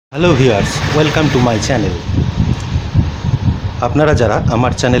Hello viewers, welcome to my channel. আপনারা যারা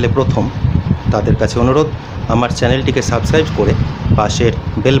আমার চ্যানেলে প্রথম, তাদের কাছে অনুরোধ, আমার চ্যানেলটিকে সাবস্ক্রাইব করে পাশের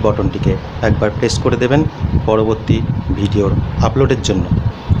বেল বটনটিকে একবার প্রেস করে দেবেন পরবর্তী ভিডিওর আপলোডের জন্য।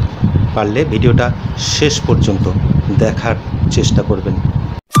 পারলে ভিডিওটা শেষ পর্যন্ত দেখার চেষ্টা করবেন।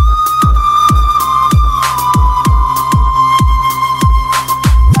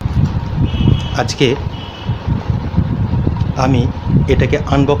 আজকে আমি এটাকে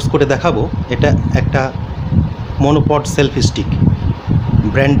আনবক্স করে দেখাবো। এটা একটা monopod selfie stick,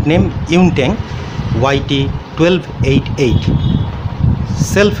 brand name ইউনটেং YT1288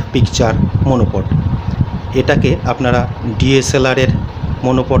 self picture monopod. এটাকে আপনারা DSLR এর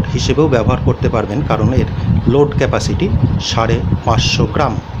মনোপড হিসেবেও ব্যবহার করতে পারবেন, কারণ এর লোড ক্যাপাসিটি 550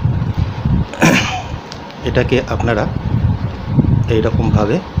 গ্রাম। এটাকে আপনারা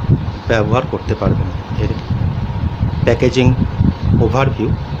এইরকমভাবে ব্যবহার করতে পারবেন। এর প্যাকেজিং ওভারভিউ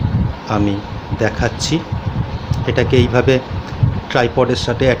আমি দেখাচ্ছি। এটাকে এইভাবে ট্রাইপডের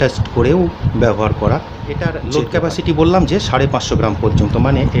সাথে অ্যাটাচড করেও ব্যবহার করা। এটার লোড ক্যাপাসিটি বললাম যে 550 গ্রাম পর্যন্ত,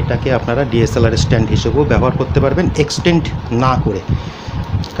 মানে এটাকে আপনারা DSLR স্ট্যান্ড হিসেবেও ব্যবহার করতে পারবেন, এক্সটেন্ড না করে,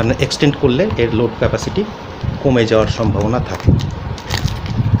 কারণ এক্সটেন্ড করলে এর লোড ক্যাপাসিটি কমে যাওয়ার সম্ভাবনা থাকে।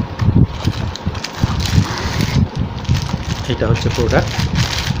 এটা হচ্ছে প্রোডাক্ট।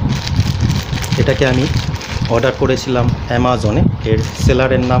 এটাকে আমি অর্ডার করেছিলাম অ্যামাজনে। এর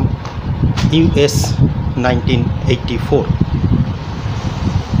সেলারের নাম US 1984।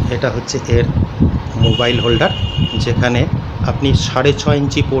 এটা হচ্ছে এর মোবাইল হোল্ডার, যেখানে আপনি 6.5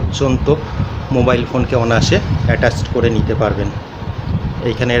 ইঞ্চি পর্যন্ত মোবাইল ফোনকে অনায়াসে অ্যাটাচড করে নিতে পারবেন।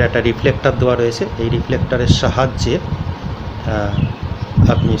 এইখানে এর একটা রিফ্লেক্টার দেওয়া রয়েছে। এই রিফ্লেক্টারের সাহায্যে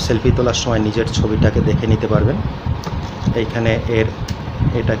আপনি সেলফি তোলার সময় নিজের ছবিটাকে দেখে নিতে পারবেন। এইখানে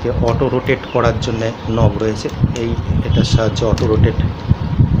এটাকে অটো রোটেট করার জন্য নব রয়েছে। এটার সাহায্যে অটো রোটেট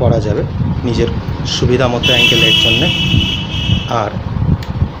করা যাবে নিজের সুবিধা মতো অ্যাঙ্গেলের জন্যে। আর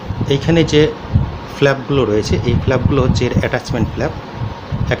এইখানে যে ফ্ল্যাপগুলো রয়েছে, এই ফ্ল্যাপগুলো হচ্ছে এর অ্যাটাচমেন্ট ফ্ল্যাপ।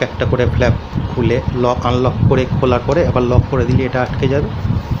 একটা করে ফ্ল্যাপ খুলে আনলক করে খোলার পরে আবার লক করে দিলে এটা আটকে যাবে।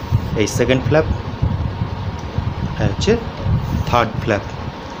 এই সেকেন্ড ফ্ল্যাপ হচ্ছে থার্ড ফ্ল্যাপ।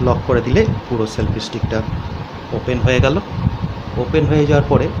 লক করে দিলে পুরো সেলফি স্টিকটা ওপেন হয়ে গেল। ওপেন হয়ে যাওয়ার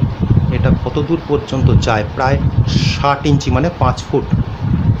পরে এটা কত দূর পর্যন্ত যায়, প্রায় 60 ইঞ্চি, মানে 5 ফুট।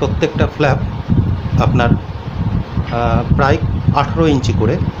 প্রত্যেকটা ফ্ল্যাপ আপনার প্রায় 18 ইঞ্চি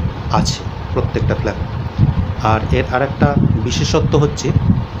করে আছে প্রত্যেকটা ফ্ল্যাপ। আর এর আরেকটা বিশেষত্ব হচ্ছে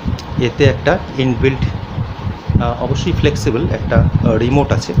এতে একটা ইনবিল্ট, অবশ্যই ফ্লেক্সিবল একটা রিমোট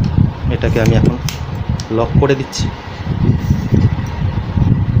আছে। এটাকে আমি এখন লক করে দিচ্ছি।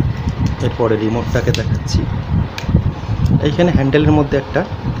 এরপরে রিমোটটাকে দেখাচ্ছি। এইখানে হ্যান্ডেলের মধ্যে একটা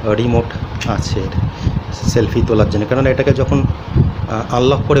রিমোট আছে সেলফি তোলার জন্য, কারণ এটাকে যখন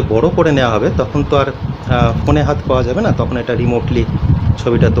আনলক করে বড় করে নেওয়া হবে তখন তো আর ফোনে হাত পাওয়া যাবে না, তখন এটা রিমোটলি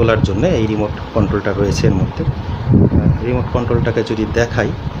ছবিটা তোলার জন্য এই রিমোট কন্ট্রোলটা রয়েছে এর মধ্যে। রিমোট কন্ট্রোলটাকে যদি দেখাই,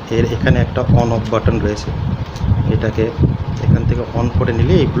 এখানে একটা অন অফ বাটন রয়েছে। এটাকে এখান থেকে অন করে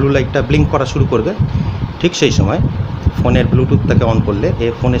নিলে এই ব্লু লাইটটা ব্লিঙ্ক করা শুরু করবে। ঠিক সেই সময় ফোনের ব্লুটুথটাকে অন করলে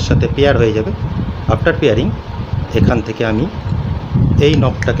এই ফোনের সাথে পেয়ার হয়ে যাবে। আফটার পেয়ারিং এখান থেকে আমি এই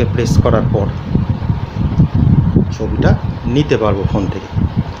নবটাকে প্রেস করার পর ছবিটা নিতে পারবো ফোন থেকে।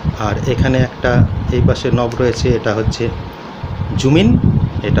 আর এখানে একটা এই পাশে নব রয়েছে, এটা হচ্ছে জুম ইন,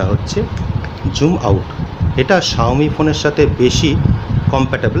 এটা হচ্ছে জুম আউট। এটা শাওমি ফোনের সাথে বেশি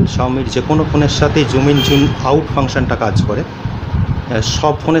কম্প্যাটেবল। শাওমির যে কোনো ফোনের সাথেই জুম ইন জুম আউট ফাংশনটা কাজ করে,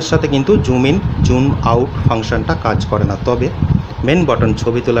 সব ফোনের সাথে কিন্তু জুম ইন জুম আউট ফাংশনটা কাজ করে না। তবে মেন বটন,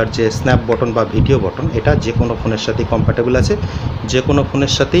 ছবি তোলার যে স্ন্যাপ বটন বা ভিডিও বটন, এটা যে কোনো ফোনের সাথেই কম্প্যাটেবল আছে, যে কোনো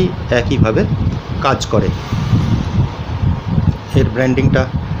ফোনের সাথেই একইভাবে কাজ করে। এর ব্র্যান্ডিংটা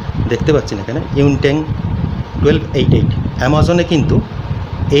দেখতে পাচ্ছেন এখানে, ইউনটেং 1288। অ্যামাজনে কিন্তু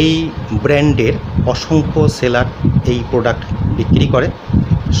এই ব্র্যান্ডের অসংখ্য সেলার এই প্রোডাক্ট বিক্রি করে।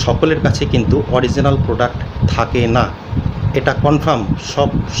 সকলের কাছে কিন্তু অরিজিনাল প্রোডাক্ট থাকে না, এটা কনফার্ম। সব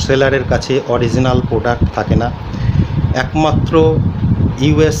সেলারের কাছে অরিজিনাল প্রোডাক্ট থাকে না। একমাত্র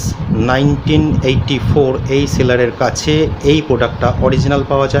US 1984 এই সেলারের কাছে এই প্রোডাক্টটা অরিজিনাল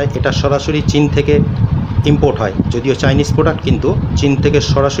পাওয়া যায়। এটা সরাসরি চীন থেকে ইম্পোর্ট হয়, যদিও চাইনিজ প্রোডাক্ট, কিন্তু চীন থেকে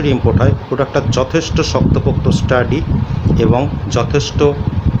সরাসরি ইম্পোর্ট হয়। প্রোডাক্টটা যথেষ্ট শক্তপোক্ত, স্টাডি এবং যথেষ্ট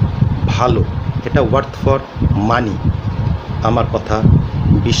ভালো। এটা ওয়ার্থ ফর মানি। আমার কথা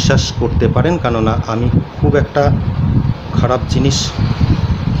বিশ্বাস করতে পারেন, কেননা আমি খুব একটা খারাপ জিনিস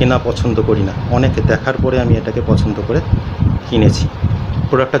কেনা পছন্দ করি না। অনেকে দেখার পরে আমি এটাকে পছন্দ করে কিনেছি।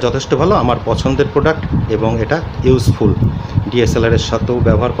 প্রোডাক্টটা যথেষ্ট ভালো, আমার পছন্দের প্রোডাক্ট, এবং এটা ইউজফুল। DSLR এর সাথেও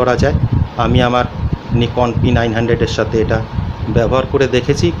ব্যবহার করা যায়। আমি আমার নিকন P900 এর সাথে এটা ব্যবহার করে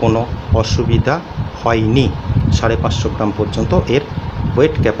দেখেছি, কোনো অসুবিধা হয়নি। 550 গ্রাম পর্যন্ত এর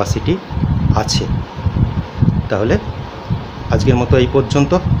ওয়েট ক্যাপাসিটি আছে। তাহলে আজকের মতো এই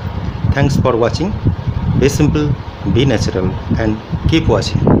পর্যন্ত। Thanks for watching. B simple, B natural and keep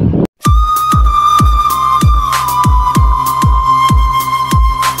watching.